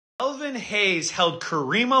Elvin Hayes held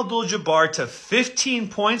Kareem Abdul-Jabbar to 15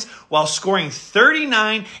 points while scoring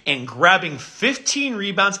 39 and grabbing 15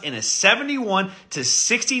 rebounds in a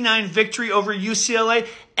 71-69 victory over UCLA,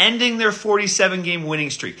 ending their 47-game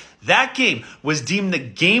winning streak. That game was deemed the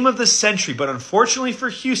game of the century, but unfortunately for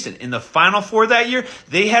Houston, in the Final Four that year,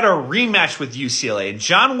 they had a rematch with UCLA. And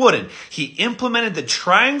John Wooden, he implemented the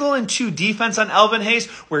triangle and two defense on Elvin Hayes,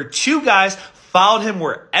 where two guys followed him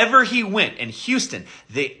wherever he went. And Houston,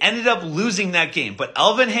 they ended up losing that game. But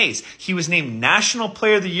Elvin Hayes, he was named National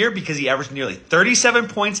Player of the Year because he averaged nearly 37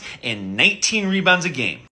 points and 19 rebounds a game.